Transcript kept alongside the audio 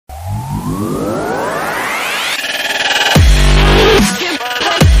So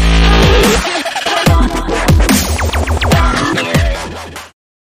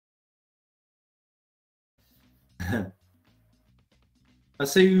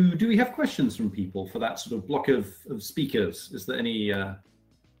do we have questions from people for that sort of block of speakers? Is there anyone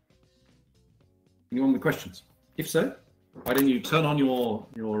with questions? If so, why don't you turn on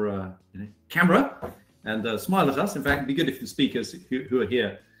your camera and smile at us? In fact, it'd be good if the speakers who are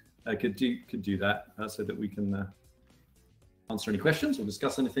here could do that so that we can answer any questions or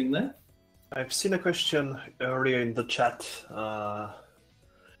discuss anything there. I've seen a question earlier in the chat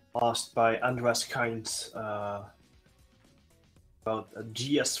asked by Andreas Kainz about a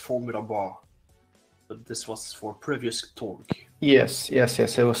GS formula bar, but this was for previous talk. Yes,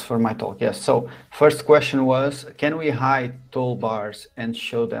 it was for my talk. Yes. So first question was, can we hide toolbars and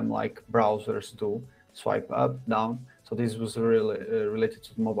show them like browsers do, swipe up, down? So this was really related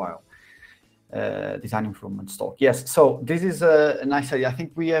to the mobile design improvements talk. Yes. So this is a nice idea. I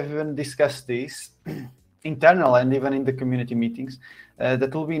think we have even discussed this internal and even in the community meetings.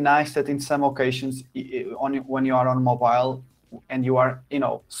 That will be nice that in some occasions, when you are on mobile and you are,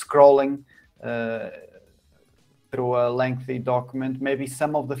 scrolling through a lengthy document, maybe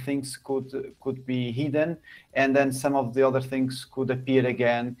some of the things could be hidden, and then some of the other things could appear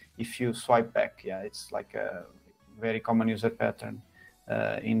again if you swipe back. Yeah, it's like a very common user pattern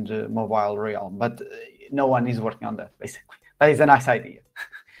in the mobile realm, but no one is working on that basically. But it's a nice idea.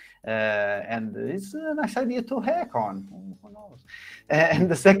 And it's a nice idea to hack on. Who knows? And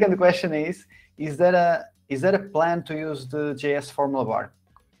the second question is there a plan to use the JS formula bar?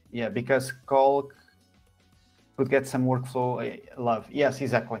 Yeah, because Colk could get some workflow love. Yes,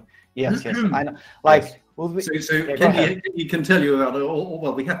 exactly. Yes. I know. Like, yes. So he can tell you about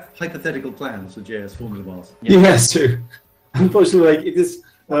well, we have hypothetical plans for JS formula bars. Yes, true. Unfortunately, like it is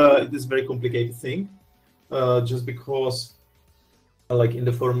a very complicated thing. Just because, like in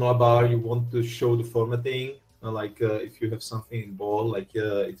the formula bar, you want to show the formatting. If you have something in bold,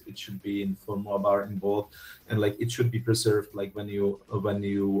 it should be in formula bar in bold, and like it should be preserved like when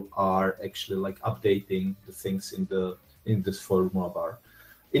you are actually like updating the things in this formula bar.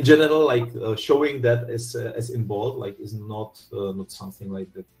 In general, showing that as in bold is not something like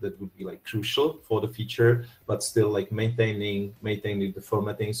that would be like crucial for the feature, but still like maintaining the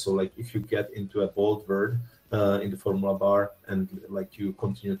formatting. So like if you get into a bold word in the formula bar and like you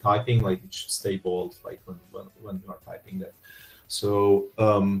continue typing, like it should stay bold like when you are typing that. So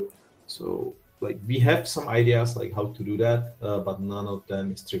like we have some ideas like how to do that, but none of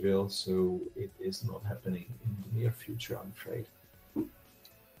them is trivial. So it is not happening in the near future, I'm afraid.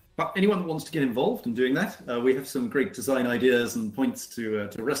 But anyone that wants to get involved in doing that, we have some great design ideas and points to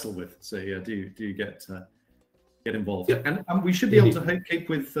wrestle with. So yeah, do get involved. Yep. And we should be able to cope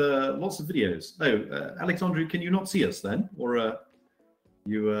with lots of videos. Oh, Alexandru, can you not see us then? Or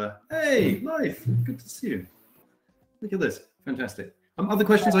hey, live, good to see you. Look at this, fantastic. Other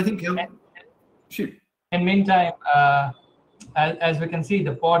questions, I think. Shoot. In meantime, as we can see,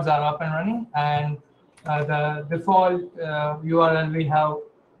 the pods are up and running, and the default URL we have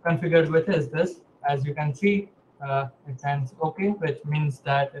configured with is this. As you can see, it says OK, which means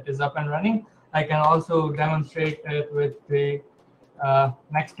that it is up and running. I can also demonstrate it with the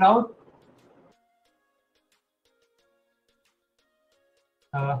Nextcloud.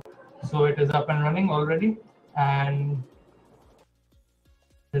 So it is up and running already, and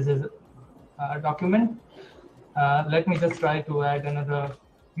this is a document. Let me just try to add another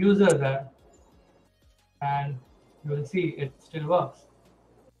user there, and you will see it still works.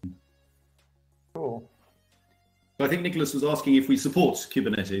 Cool. So I think Nicholas was asking if we support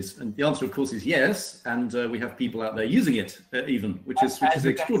Kubernetes, and the answer, of course, is yes. And we have people out there using it, even, which is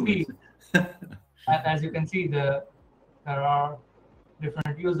extraordinary. As you can see, there are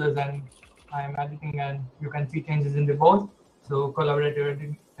different users, and I'm editing, and you can see changes in the board. So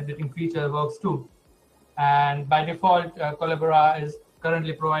collaborative editing feature works too. And by default, Collabora is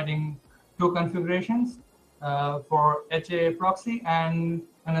currently providing two configurations for HA proxy, and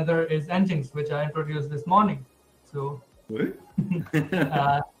another is engines, which I introduced this morning. So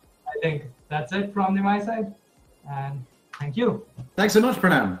I think that's it from my side, and thank you. Thanks so much,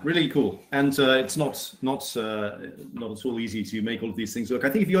 Pranam. Really cool. And it's not at all easy to make all of these things work. I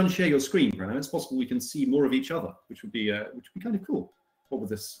think if you unshare your screen, Pranam, it's possible we can see more of each other, which would be kind of cool. What with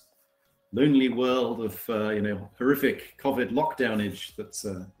this lonely world of horrific COVID lockdownage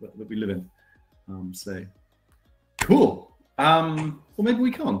that we live in. So cool. Or maybe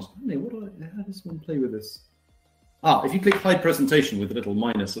we can't. How does one play with this? If you click hide presentation with a little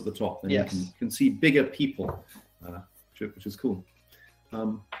minus at the top, then you can see bigger people, which is cool.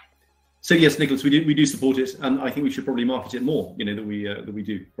 So yes, Nicholas, we do support it, and I think we should probably market it more. You know, that we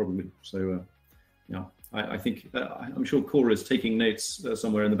do probably. So yeah, I think I'm sure Cora is taking notes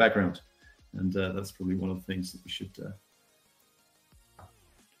somewhere in the background, and that's probably one of the things that we should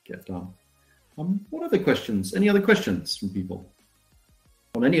get done. What other questions? Any other questions from people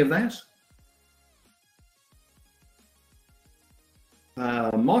on any of that?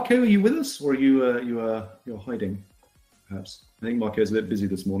 Marco, are you with us, or are you're hiding? Perhaps. I think Marco's a bit busy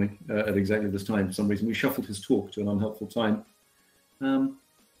this morning at exactly this time. For some reason, we shuffled his talk to an unhelpful time.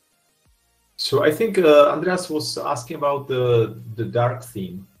 So I think Andreas was asking about the dark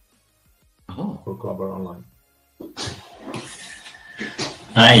theme for Collabora Online.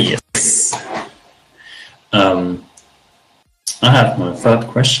 Yes. I have my third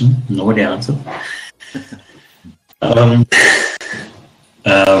question. Nobody answered.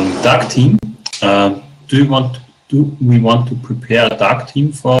 Dark theme. Do we want to prepare a dark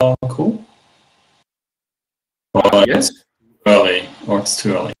theme for Co? Or Yes. Early, or it's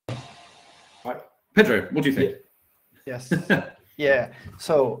too early? Pedro, what do you think? Yes. Yeah.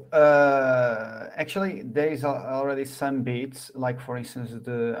 So actually, there is already some bits. Like for instance,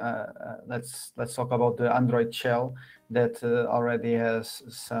 let's talk about the Android shell that already has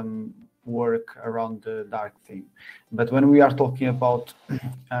some work around the dark theme. But when we are talking about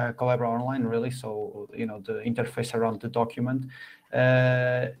Collabora Online, really, so you know the interface around the document,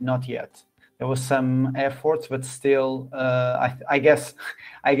 not yet. There was some efforts, but still, I guess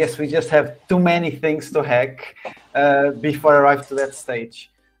we just have too many things to hack before arrive to that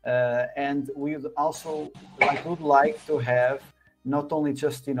stage. And we would also would like to have not only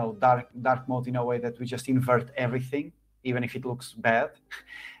just dark mode in a way that we just invert everything, even if it looks bad.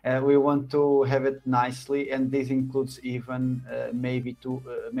 We want to have it nicely, and this includes even maybe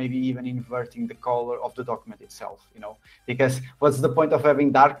even inverting the color of the document itself. Because what's the point of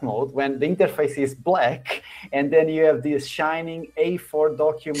having dark mode when the interface is black and then you have this shining A4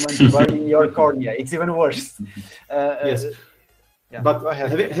 document burning your cornea? It's even worse. Yes. Yeah, but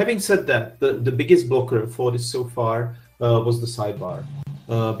having said that, the biggest blocker for this so far was the sidebar.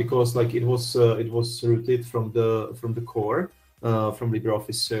 Because it was rooted from the core from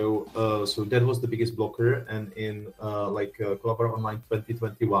LibreOffice, so that was the biggest blocker. And in Collabora Online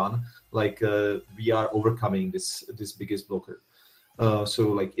 2021, we are overcoming this biggest blocker.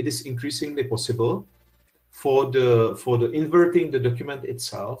 So it is increasingly possible for the inverting the document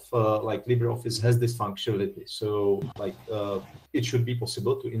itself. LibreOffice has this functionality, so it should be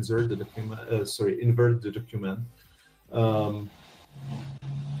possible to insert the document. Invert the document.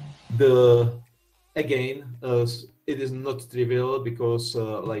 It is not trivial because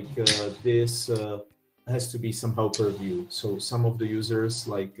this has to be somehow per view. So some of the users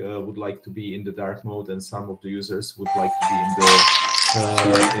would like to be in the dark mode, and some of the users would like to be in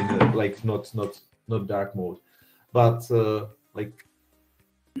the not dark mode. But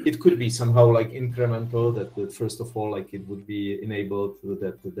it could be somehow incremental. That first of all it would be enabled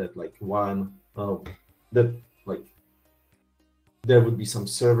there would be some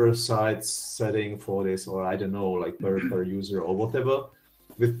server-side setting for this, or I don't know, per user or whatever,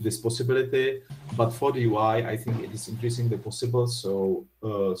 with this possibility. But for the UI, I think it is increasingly possible. So,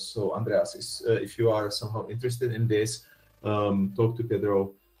 Andreas, if you are somehow interested in this, talk to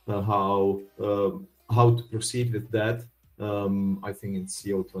Pedro how to proceed with that. I think in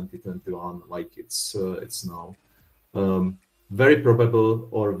CO 2021, it's now. Very probable,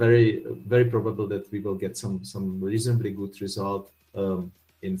 or very probable, that we will get some reasonably good result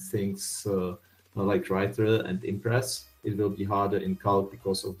in things like Writer and Impress. It will be harder in Calc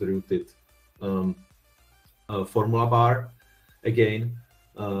because of the rooted formula bar again,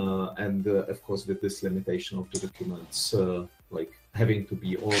 and of course with this limitation of the documents having to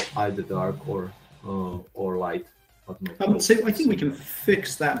be either dark or light. But not so I think we can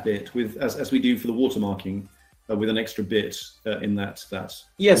fix that bit with as we do for the watermarking. With an extra bit in that.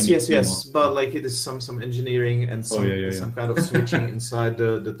 Yes. But it is some engineering and some kind of switching inside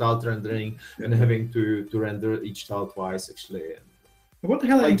the tile rendering and having to render each tile twice actually. What the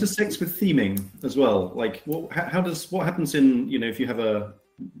hell intersects with theming as well? What happens in if you have a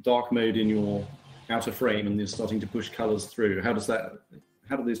dark mode in your outer frame and you're starting to push colors through? How do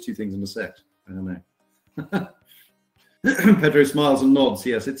those two things intersect? I don't know. Pedro smiles and nods.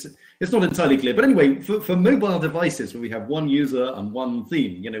 Yes, it's not entirely clear, but anyway, for mobile devices where we have one user and one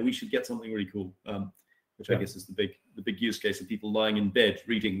theme, we should get something really cool, which I guess is the big use case of people lying in bed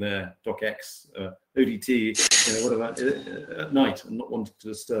reading their docx, ODT, whatever at night and not wanting to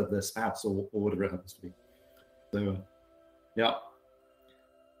disturb their spouse or whatever it happens to be. So, yeah.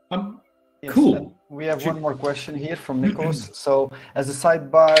 Yes, Cool. we have one more question here from Nikos. So, as the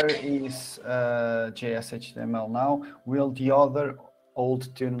sidebar is JS HTML now, will the other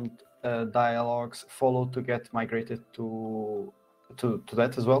old tuned dialogues follow to get migrated to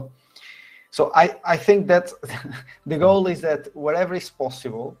that as well? So, I think that the goal is that wherever is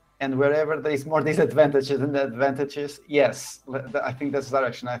possible and wherever there is more disadvantages than advantages, yes, I think that's the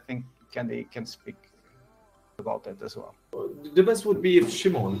direction. I think Candy can speak about that as well. The best would be if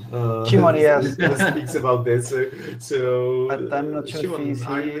Shimon, yes, speaks about this. So but I'm not sure Shimon, if he's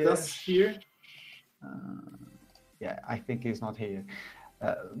are you with here. us here? Yeah, I think he's not here.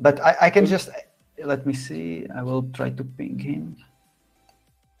 But I can just, let me see. I will try to ping him.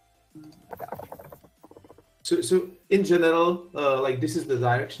 So in general, like this is the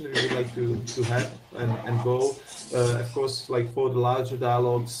direction we would like to have and go. Of course, like for the larger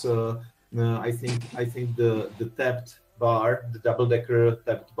dialogues, I think the tabbed bar, the double-decker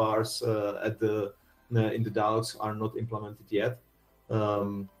tabbed bars in the dialogues are not implemented yet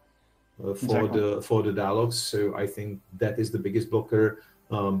for the dialogues. So I think that is the biggest blocker.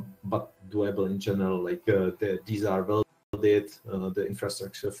 But doable in general, like these are well did. The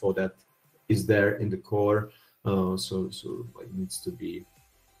infrastructure for that is there in the core. So like needs to be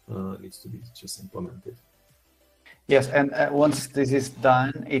just implemented. Yes, and once this is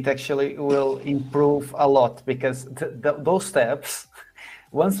done, it actually will improve a lot because those steps,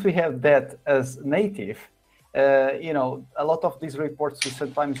 once we have that as native, you know, a lot of these reports we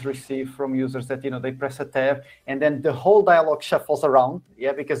sometimes receive from users that, you know, they press a tab and then the whole dialog shuffles around,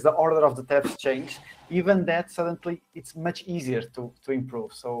 yeah, because the order of the tabs change. Even that, suddenly, it's much easier to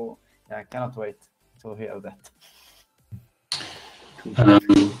improve. So, yeah, I cannot wait to hear that.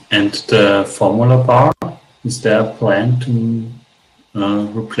 And the formula bar, is there a plan to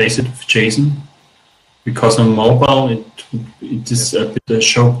replace it with JSON? Because on mobile, it is a bit a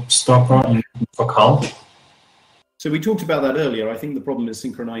showstopper for Cal. So we talked about that earlier. I think the problem is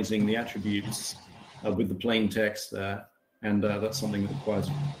synchronizing the attributes with the plain text there, and that's something that requires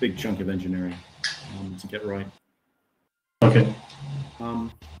a big chunk of engineering to get right. Okay.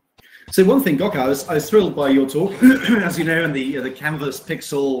 So one thing, Gokha, I was thrilled by your talk, as you know, and the canvas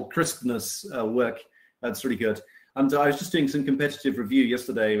pixel crispness work. That's really good. And I was just doing some competitive review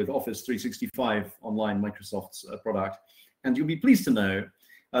yesterday with Office 365 online, Microsoft's product. And you'll be pleased to know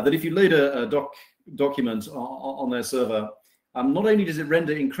that if you load a document on their server, not only does it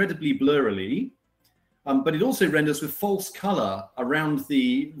render incredibly blurrily, but it also renders with false color around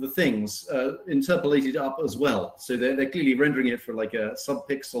the things interpolated up as well. So they're clearly rendering it for like a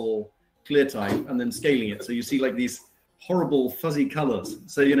sub-pixel clear type and then scaling it. So you see like these horrible fuzzy colors.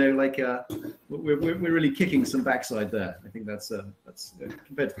 So, you know, like we're really kicking some backside there. I think that's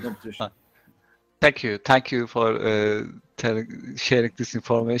compared to the competition. Thank you for sharing this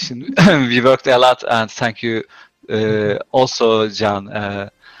information. We worked a lot, and thank you also, John.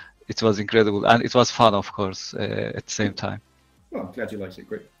 It was incredible, and it was fun, of course, at the same time. Well, I'm glad you liked it.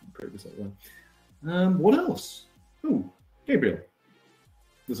 Great result there. What else? Oh, Gabriel.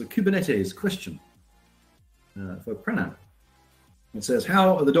 There's a Kubernetes question for Pranav. It says,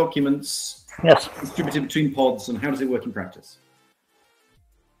 how are the documents distributed between pods, and how does it work in practice?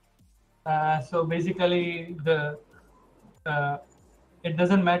 So basically, it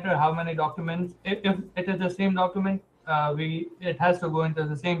doesn't matter how many documents. If it is the same document, it has to go into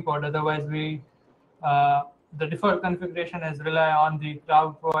the same pod. Otherwise, the default configuration is rely on the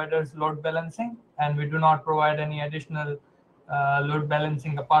cloud provider's load balancing, and we do not provide any additional load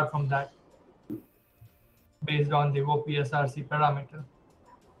balancing apart from that, based on the OPSRC parameter.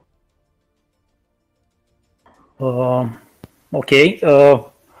 Okay.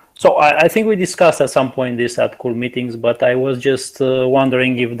 So I think we discussed at some point this at cool meetings, but I was just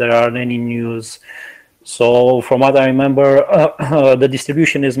wondering if there are any news. So from what I remember, the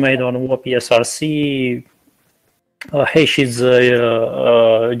distribution is made on OPSRC. Hash is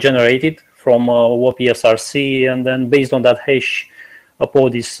generated from OPSRC, and then based on that hash, a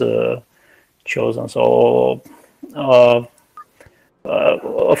pod is chosen. So,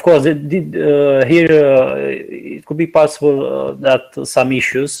 of course, here it could be possible that some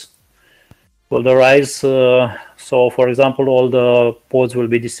issues will arise. So, for example, all the pods will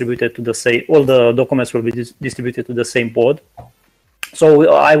be distributed to the same. All the documents will be distributed to the same pod.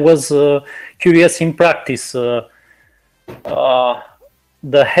 So, I was curious in practice.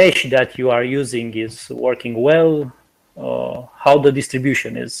 The hash that you are using is working well. How the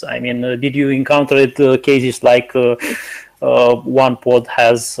distribution is. I mean, did you encounter cases like one pod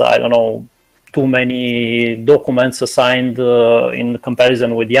has, I don't know, too many documents assigned in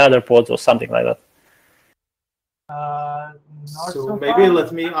comparison with the other pods or something like that? Not So so maybe far.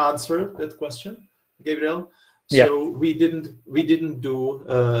 let me answer that question, Gabriel. Yeah. So we didn't do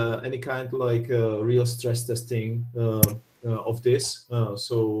any kind like real stress testing of this.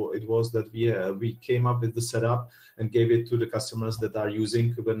 So it was that we came up with the setup and gave it to the customers that are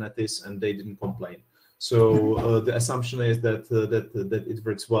using Kubernetes, and they didn't complain. So the assumption is that that it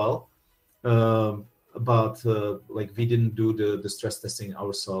works well. But like we didn't do the stress testing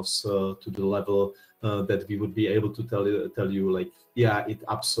ourselves to the level that we would be able to tell you like, yeah, it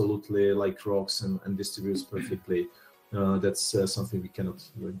absolutely like rocks and distributes perfectly. That's something we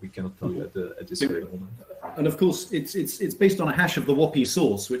cannot tell you at this very moment. And of course, it's based on a hash of the WOPI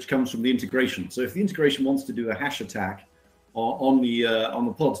source, which comes from the integration. So if the integration wants to do a hash attack on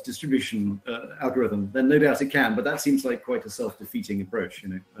the pod's distribution algorithm, then no doubt it can. But that seems like quite a self-defeating approach.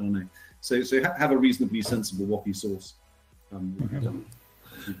 I don't know. So have a reasonably sensible WOPI source.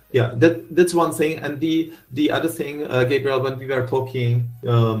 Yeah, that's one thing. And the other thing, Gabriel, when we were talking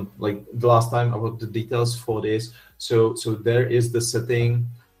like the last time about the details for this, so there is the setting,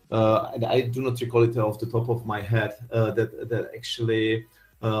 and I do not recall it off the top of my head, that actually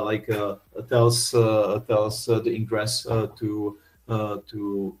tells the ingress to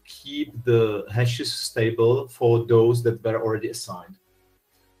keep the hashes stable for those that were already assigned.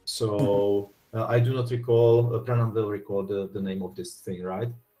 So I do not recall, Pranan will recall the name of this thing,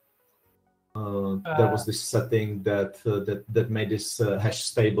 right? There was this setting that made this hash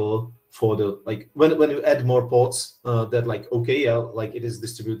stable for the, like, when you add more pods, that like, okay, yeah, like it is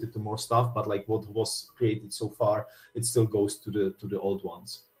distributed to more stuff, but like what was created so far, it still goes to the old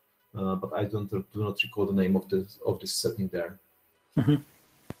ones. But I do not recall the name of this setting there.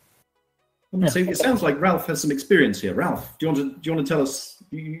 So it sounds like Ralph has some experience here. Ralph, do you want to tell us?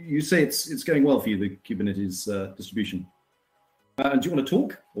 You say it's going well for you, the Kubernetes distribution. And do you want to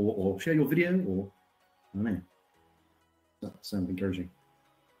talk or share your video, or I don't know? That sounds encouraging.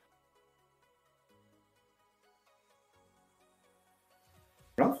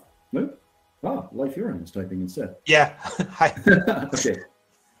 Ralph? No? Life Uran is typing instead. Yeah. Hi. Okay.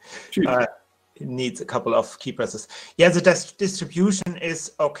 It needs a couple of key presses. Yeah, the distribution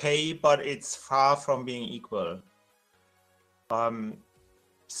is okay, but it's far from being equal.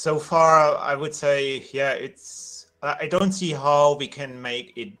 So far, I would say, yeah, I don't see how we can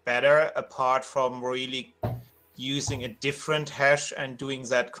make it better apart from really using a different hash and doing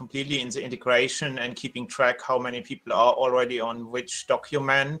that completely in the integration and keeping track how many people are already on which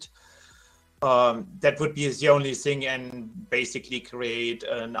document. That would be the only thing, and basically create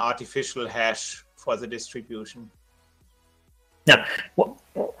an artificial hash for the distribution. Yeah. Well,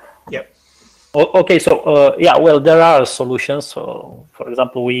 yeah. Okay. So yeah, well, there are solutions. So, for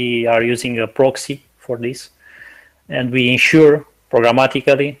example, we are using a proxy for this, and we ensure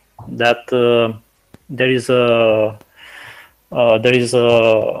programmatically that there is a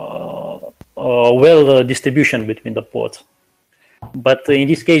well distribution between the pods. But in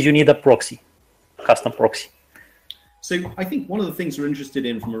this case, you need a proxy, custom proxy. So I think one of the things we're interested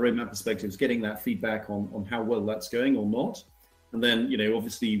in from a roadmap perspective is getting that feedback on how well that's going or not. And then,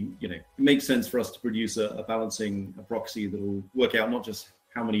 obviously, it makes sense for us to produce a balancing proxy that will work out not just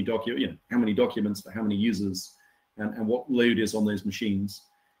how many documents, but how many users and what load is on those machines.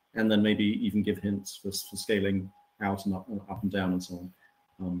 And then maybe even give hints for scaling out and up and down and so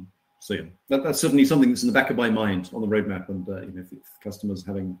on. So yeah, that's certainly something that's in the back of my mind on the roadmap. And if customers are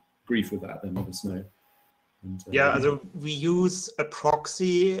having grief with that, then let us know. And, yeah, so we use a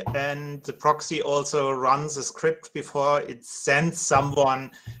proxy, and the proxy also runs a script before it sends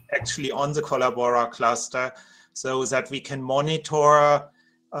someone actually on the Collabora cluster, so that we can monitor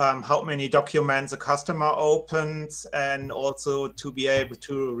how many documents a customer opens, and also to be able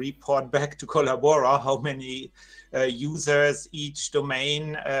to report back to Collabora how many users each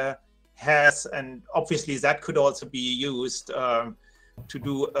domain has. And obviously that could also be used to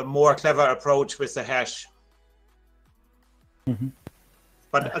do a more clever approach with the hash.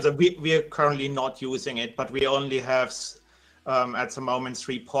 But we are currently not using it, but we only have at the moment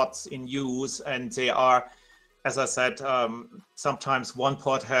 3 pods in use, and they are, as I said, sometimes one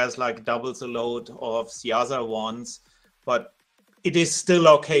pod has like double the load of the other ones, but it is still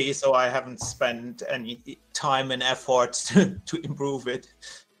okay. So I haven't spent any time and effort to improve it.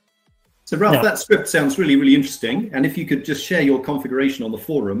 So Ralph, that script sounds really, really interesting. And if you could just share your configuration on the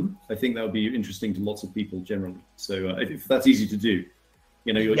forum, I think that would be interesting to lots of people generally. So if that's easy to do,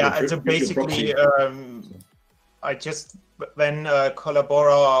 so basically, I just, when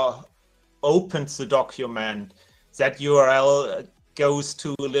Collabora opens the document, that URL goes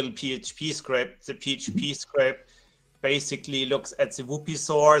to a little PHP script. The PHP script basically looks at the whoopee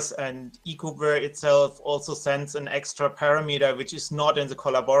source, and ecover itself also sends an extra parameter which is not in the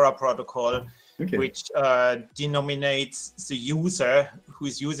Collabora protocol, which denominates the user who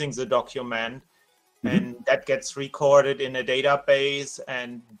is using the document, and that gets recorded in a database,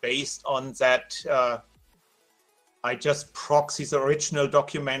 and based on that I just proxy the original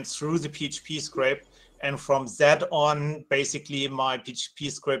document through the PHP script, and from that on basically my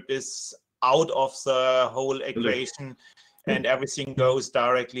PHP script is out of the whole equation, and everything goes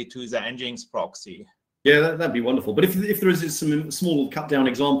directly to the Nginx proxy. Yeah, that'd be wonderful. But if there is some small cut down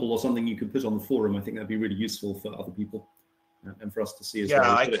example or something you could put on the forum, I think that'd be really useful for other people and for us to see as well.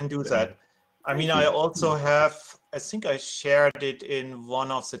 Yeah, I can do that. I mean, I also have, I think I shared it in one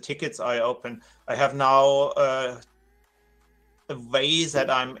of the tickets I opened. I have now a way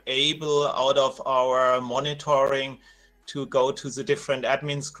that I'm able, out of our monitoring, to go to the different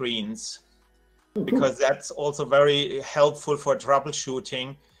admin screens, because that's also very helpful for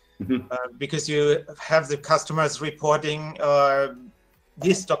troubleshooting. Because you have the customers reporting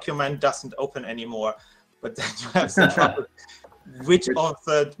this document doesn't open anymore, but then you have the trouble which of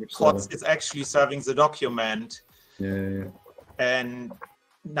the pods is actually serving the document. And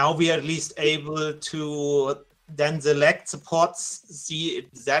now we are at least able to then select the pods, see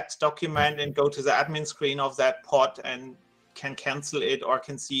that document, and go to the admin screen of that pod and can cancel it, or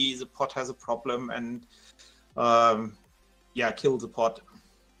can see the pod has a problem and kill the pod.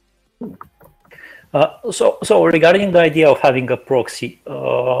 So regarding the idea of having a proxy,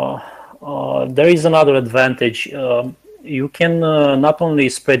 there is another advantage. You can not only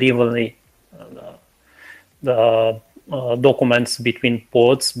spread evenly the documents between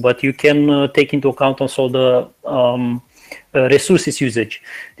pods, but you can take into account also the resources usage.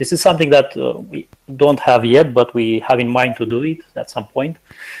 This is something that we don't have yet, but we have in mind to do it at some point.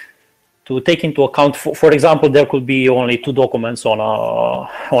 To take into account, for example, there could be only 2 documents on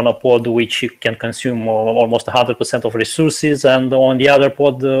a pod which can consume almost 100% of resources, and on the other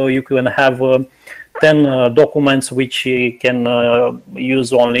pod you can have 10 documents which can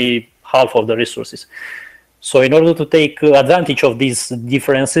use only half of the resources. So in order to take advantage of these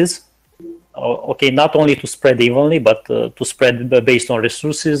differences, not only to spread evenly, but to spread based on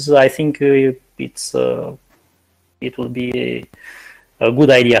resources, I think it will be a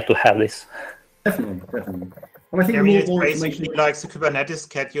good idea to have this. Definitely. And I think it's basically like the Kubernetes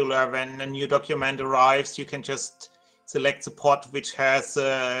scheduler. When a new document arrives, you can just select the pod which has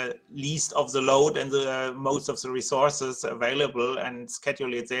least of the load and the most of the resources available and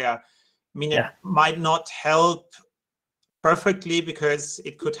schedule it there. I mean, it might not help perfectly, because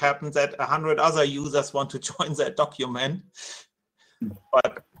it could happen that 100 other users want to join that document.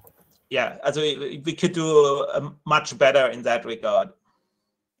 But yeah, we could do much better in that regard.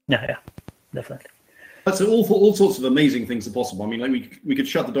 Yeah, definitely. That's all sorts of amazing things are possible. I mean, like we could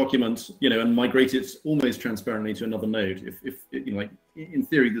shut the document, and migrate it almost transparently to another node. If like in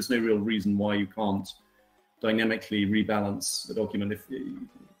theory, there's no real reason why you can't dynamically rebalance the document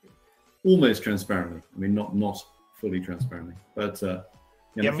almost transparently. I mean, not fully transparently, but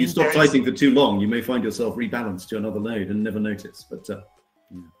if you stop typing for too long, you may find yourself rebalanced to another node and never notice. But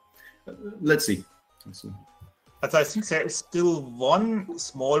let's see. But I think there is still one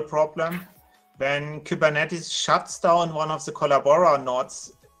small problem. When Kubernetes shuts down one of the Collabora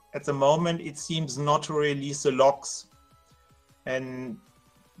nodes, at the moment it seems not to release the logs, and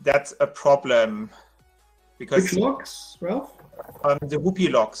that's a problem. Because which logs, Ralph? The whoopee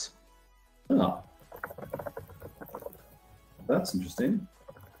logs. Ah, that's interesting.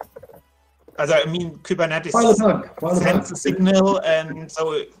 I mean, Kubernetes sends a signal, and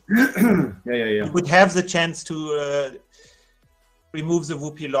so you would have the chance to remove the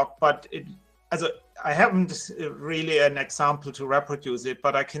whoopee log, but I haven't really an example to reproduce it,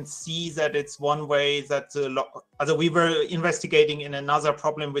 but I can see that it's one way that the log. We were investigating in another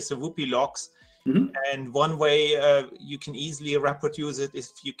problem with the whoopee logs, and one way you can easily reproduce it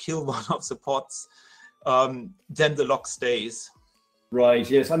is if you kill one of the pods, then the log stays. Right.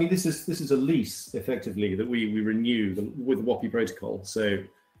 Yes. I mean, this is a lease effectively that we renew with the WOPI protocol. So,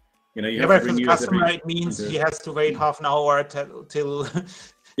 you have to renew for the customer, it means he has to wait half an hour till.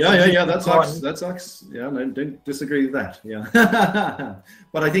 Yeah. That sucks. Yeah. No, don't disagree with that. Yeah.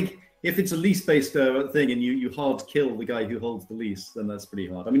 But I think if it's a lease-based thing and you hard kill the guy who holds the lease, then that's pretty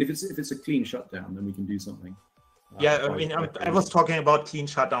hard. I mean, if it's a clean shutdown, then we can do something. I was talking about clean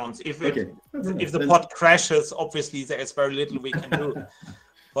shutdowns. If the pod crashes, obviously there is very little we can do.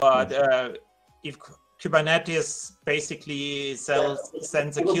 But if Kubernetes basically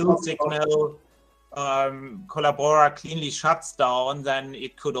sends a kill signal, Collabora cleanly shuts down, then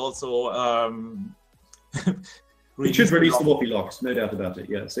it could also It should release the WOPI locks, no doubt about it.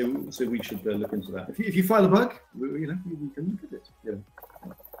 Yeah, so we should look into that. If you file a bug, we can look at it. Yeah.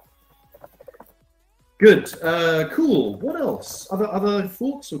 Good, cool. What else? Other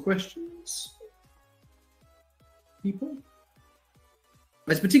thoughts or questions? People?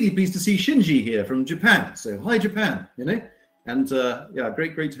 I was particularly pleased to see Shinji here from Japan. So hi, Japan. And yeah,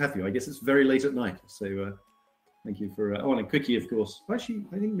 great to have you. I guess it's very late at night. So thank you for. Oh, and Quickie, of course. Actually,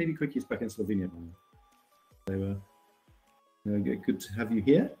 I think maybe Quickie is back in Slovenia now. So good to have you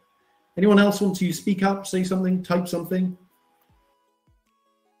here. Anyone else want to speak up, say something, type something?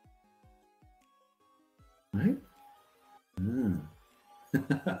 Right?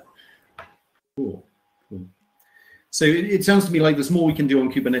 Cool. So it sounds to me like there's more we can do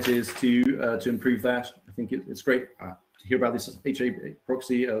on Kubernetes to improve that. I think it's great to hear about this HA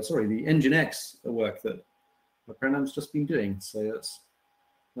proxy. Sorry, the Nginx work that Pranam's just been doing. So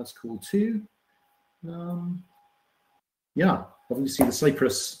that's cool too. Yeah, obviously the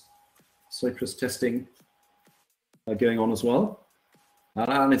Cypress testing going on as well.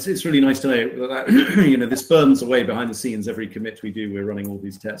 And it's really nice to know that this burns away behind the scenes. Every commit we do, we're running all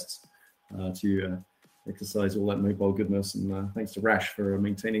these tests to exercise all that mobile goodness. And thanks to Rash for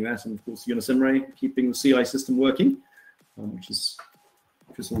maintaining that, and of course Unisimre keeping the CI system working, which is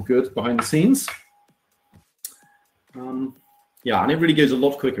all good behind the scenes. Yeah, and it really goes a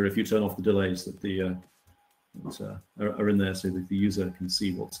lot quicker if you turn off the delays that are in there, so that the user can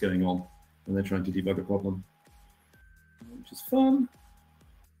see what's going on when they're trying to debug a problem, which is fun.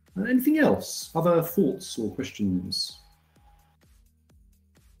 Anything else? Other thoughts or questions?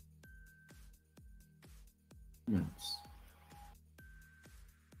 Yes.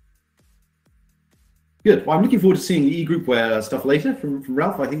 Good. Well, I'm looking forward to seeing the eGroupware stuff later from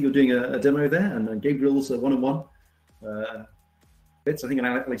Ralph. I think you're doing a demo there, and Gabriel's one-on-one bits. I think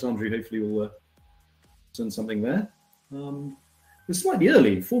Alexandru hopefully will send something there. We're slightly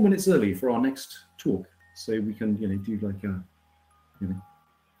early, 4 minutes early for our next talk, so we can do like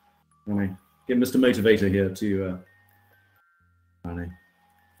get Mr. Motivator here to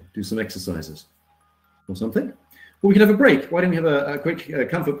do some exercises or something. Well, we can have a break. Why don't we have a quick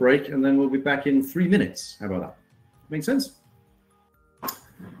comfort break, and then we'll be back in 3 minutes. How about that? Make sense?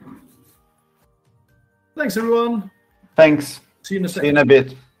 Thanks, everyone. Thanks. See you in a second. See you in a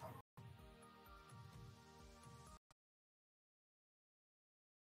bit.